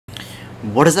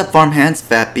What is up, farmhands?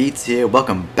 Fat Beats here.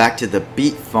 Welcome back to the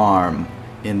Beat Farm.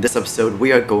 In this episode,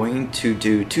 we are going to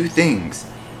do two things.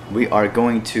 We are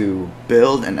going to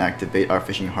build and activate our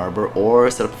fishing harbor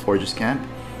or set up a forager's camp,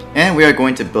 and we are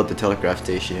going to build the telegraph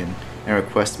station and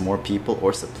request more people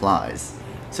or supplies.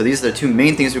 So these are the two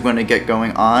main things we're going to get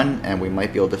going on, and we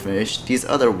might be able to finish these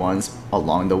other ones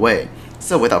along the way.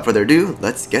 So without further ado,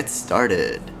 let's get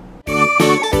started.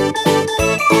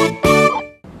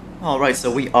 Alright,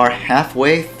 so we are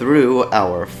halfway through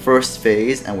our first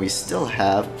phase and we still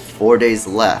have 4 days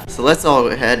left. So let's all go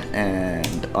ahead and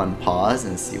unpause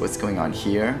and see what's going on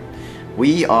here.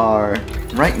 We are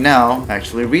right now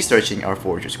actually researching our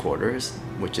foragers' quarters,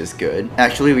 which is good.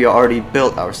 Actually, we already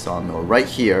built our sawmill right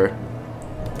here,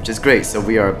 which is great. So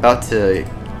we are about to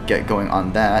get going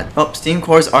on that. Oh, steam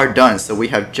cores are done, so we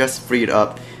have just freed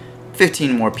up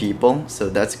 15 more people, so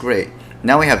that's great.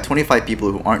 Now we have 25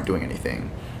 people who aren't doing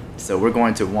anything. So we're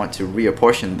going to want to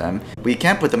reapportion them. We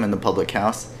can put them in the public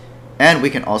house, and we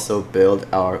can also build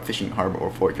our fishing harbor or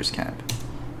foragers camp.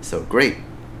 So great.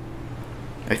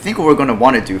 I think what we're going to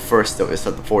want to do first though is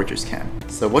set the foragers camp.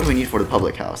 So what do we need for the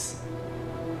public house?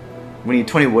 We need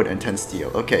 20 wood and 10 steel.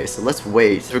 Okay, so let's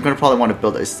wait. So we're going to probably want to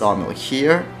build a sawmill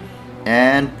here,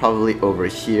 and probably over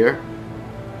here.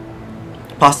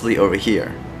 Possibly over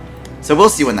here. So we'll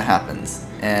see when that happens.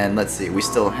 And let's see, we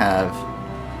still have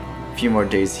few more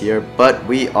days here, but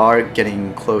we are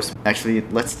getting close. Actually,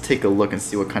 let's take a look and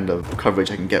see what kind of coverage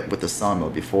I can get with the sawmill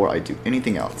before I do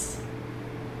anything else.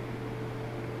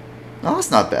 Oh,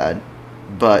 that's not bad,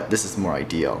 but this is more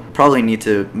ideal. Probably need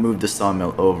to move the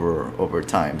sawmill over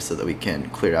time so that we can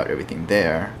clear out everything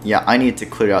there. Yeah, I need to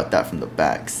clear out that from the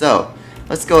back. So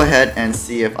let's go ahead and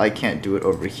see if I can't do it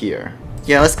over here.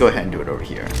 Yeah, let's go ahead and do it over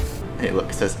here. Hey, look,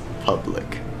 it says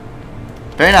public.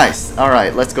 Very nice.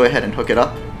 Alright, let's go ahead and hook it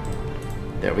up.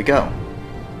 There we go.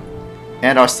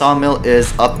 And our sawmill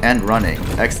is up and running.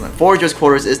 Excellent. Foragers'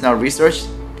 quarters is now researched.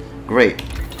 Great.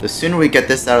 The sooner we get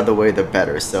this out of the way, the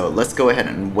better. So let's go ahead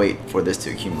and wait for this to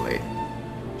accumulate.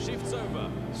 Shift's over.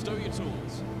 Stow your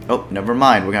tools. Oh, never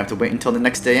mind. We're going to have to wait until the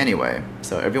next day anyway.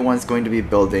 So everyone's going to be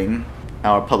building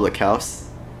our public house.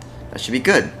 That should be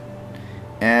good.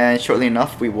 And shortly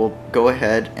enough, we will go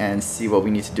ahead and see what we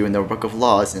need to do in the Book of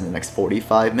Laws in the next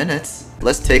 45 minutes.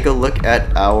 Let's take a look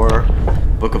at our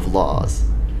Book of Laws.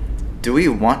 Do we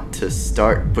want to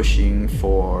start pushing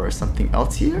for something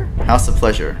else here? House of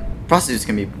Pleasure. Prostitutes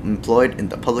can be employed in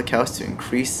the public house to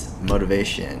increase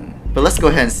motivation. But let's go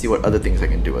ahead and see what other things I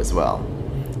can do as well.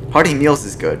 Hearty meals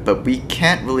is good, but we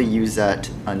can't really use that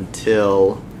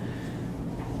until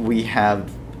we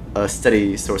have a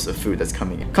steady source of food that's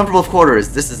coming in. Comfortable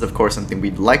quarters. This is of course something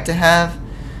we'd like to have,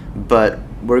 but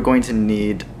we're going to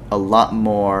need a lot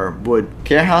more wood.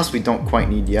 Care house we don't quite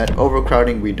need yet.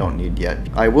 Overcrowding we don't need yet.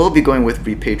 I will be going with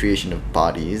repatriation of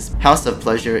bodies. House of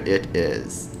Pleasure it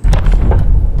is.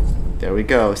 There we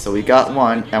go. So we got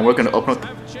one, and we're gonna open up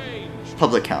the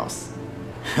public house.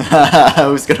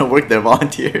 Who's gonna work there?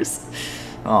 Volunteers?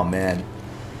 Oh man,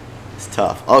 it's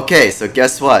tough. Okay, so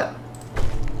guess what?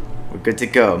 We're good to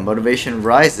go. Motivation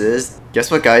rises.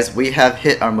 Guess what, guys? We have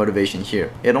hit our motivation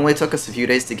here. It only took us a few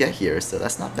days to get here, so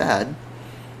that's not bad.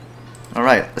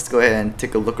 Alright, let's go ahead and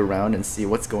take a look around and see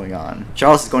what's going on.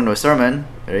 Charles is going to a sermon.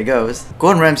 There he goes.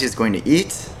 Gordon Ramsay is going to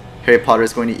eat. Harry Potter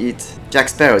is going to eat. Jack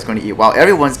Sparrow is going to eat. Wow,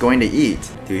 everyone's going to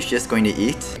eat. Lucia is going to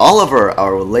eat. Oliver,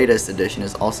 our latest addition,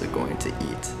 is also going to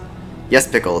eat. Yes,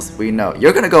 Pickles, we know.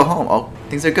 You're gonna go home. Oh,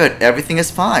 things are good. Everything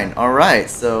is fine. Alright,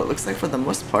 so it looks like for the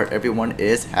most part, everyone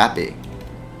is happy.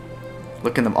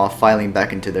 Look at them all filing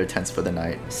back into their tents for the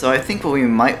night. So I think what we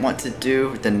might want to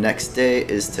do the next day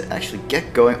is to actually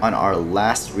get going on our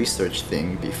last research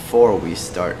thing before we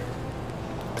start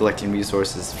collecting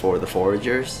resources for the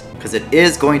foragers. Because it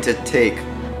is going to take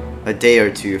a day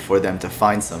or two for them to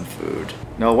find some food.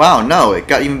 No, wow, no, it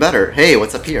got even better. Hey,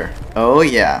 what's up here? Oh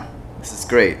yeah. This is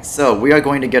great. So we are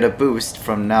going to get a boost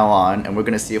from now on, and we're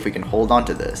going to see if we can hold on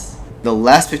to this. The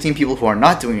last 15 people who are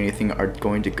not doing anything are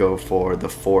going to go for the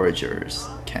foragers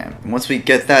camp. And once we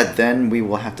get that, then we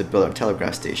will have to build our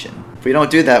telegraph station. If we don't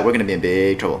do that, we're going to be in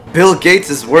big trouble. Bill Gates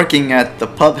is working at the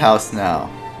pub house now.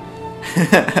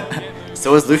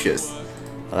 So is Lucius.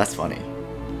 Oh, that's funny.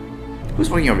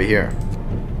 Who's working over here?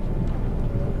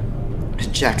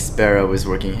 Jack Sparrow is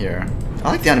working here. I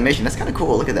like the animation. That's kind of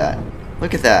cool. Look at that.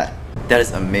 Look at that. That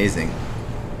is amazing.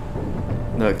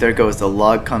 Look, there goes the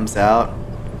log comes out,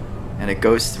 and it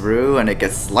goes through, and it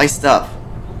gets sliced up.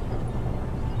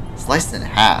 Sliced in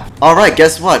half. Alright,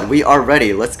 guess what? We are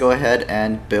ready. Let's go ahead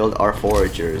and build our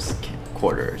foragers'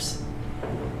 quarters.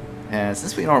 And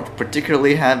since we don't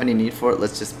particularly have any need for it,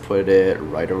 let's just put it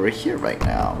right over here right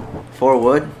now. 4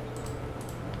 wood.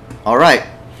 Alright,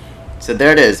 so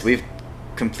there it is. We've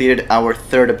completed our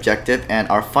 3rd objective, and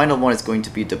our final one is going to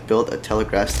be to build a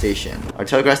telegraph station. Our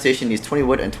telegraph station needs 20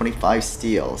 wood and 25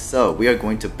 steel, so we are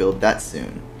going to build that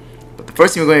soon. But the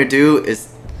first thing we're going to do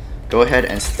is go ahead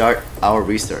and start our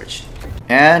research.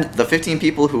 And the 15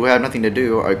 people who have nothing to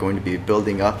do are going to be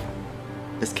building up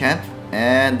this camp,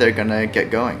 and they're gonna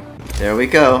get going. There we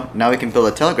go. Now we can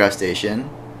build a telegraph station.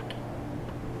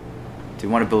 Do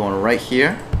you want to build one right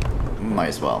here? Might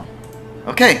as well.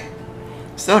 Okay,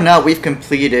 so now we've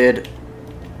completed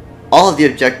all of the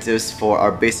objectives for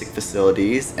our basic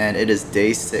facilities, and it is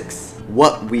day 6.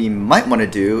 What we might want to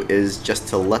do is just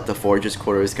to let the foragers'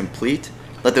 quarters complete,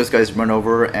 let those guys run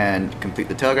over and complete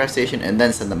the telegraph station, and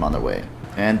then send them on their way.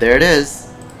 And there it is.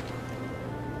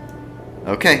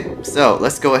 Okay, so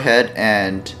let's go ahead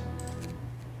and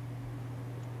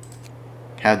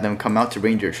have them come out to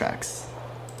reindeer tracks.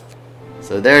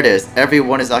 So there it is.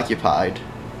 Everyone is occupied.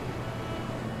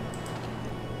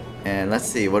 And let's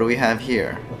see, what do we have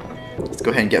here? Let's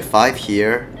go ahead and get 5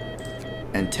 here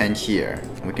and 10 here.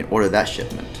 And we can order that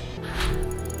shipment.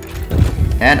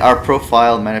 And our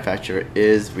profile manufacturer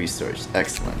is researched.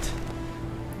 Excellent.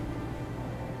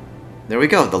 There we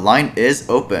go. The line is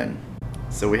open.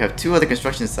 So we have 2 other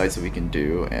construction sites that we can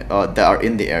do that are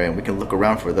in the area, and we can look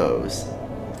around for those.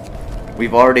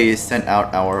 We've already sent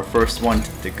out our first one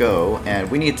to go, and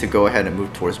we need to go ahead and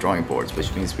move towards drawing boards,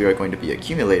 which means we are going to be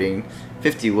accumulating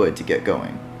 50 wood to get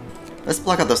going. Let's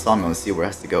block out the sawmill and see where it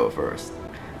has to go first.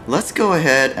 Let's go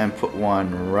ahead and put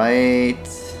one right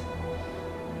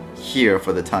here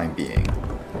for the time being.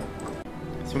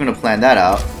 So we're going to plan that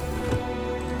out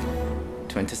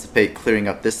to anticipate clearing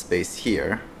up this space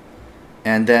here.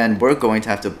 And then we're going to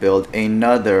have to build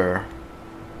another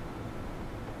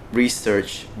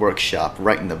research workshop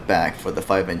right in the back for the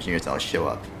 5 engineers that'll show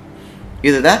up.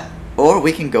 Either that, or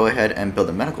we can go ahead and build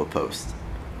a medical post.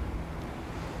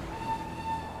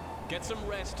 Get some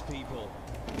rest, people.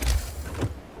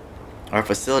 Our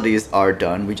facilities are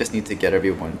done. We just need to get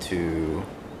everyone to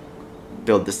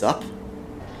build this up.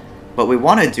 What we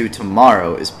want to do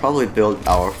tomorrow is probably build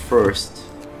our first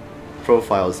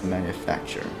profiles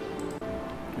manufacturer.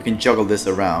 We can juggle this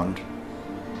around,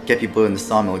 get people in the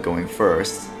sawmill going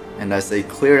first, and as they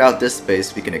clear out this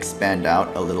space, we can expand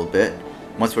out a little bit.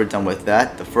 Once we're done with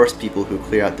that, the first people who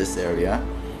clear out this area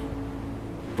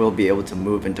will be able to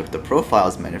move into the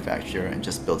profiles manufacturer and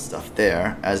just build stuff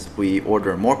there as we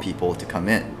order more people to come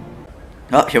in.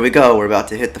 Oh, here we go. We're about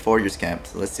to hit the foragers camp,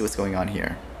 so let's see what's going on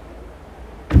here.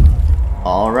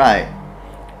 Alright.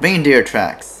 Reindeer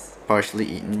tracks. Partially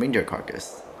eaten reindeer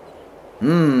carcass.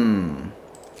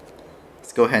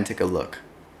 Let's go ahead and take a look.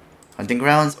 Hunting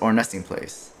grounds or nesting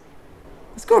place?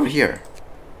 Let's go over here.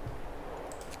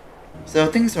 So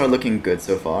things are looking good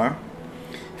so far.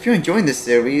 If you're enjoying this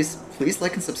series, please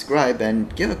like and subscribe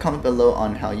and give a comment below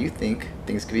on how you think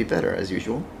things could be better as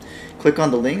usual. Click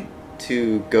on the link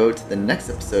to go to the next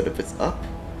episode if it's up.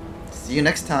 See you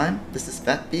next time. This is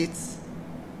Fat Beats,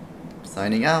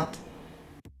 signing out.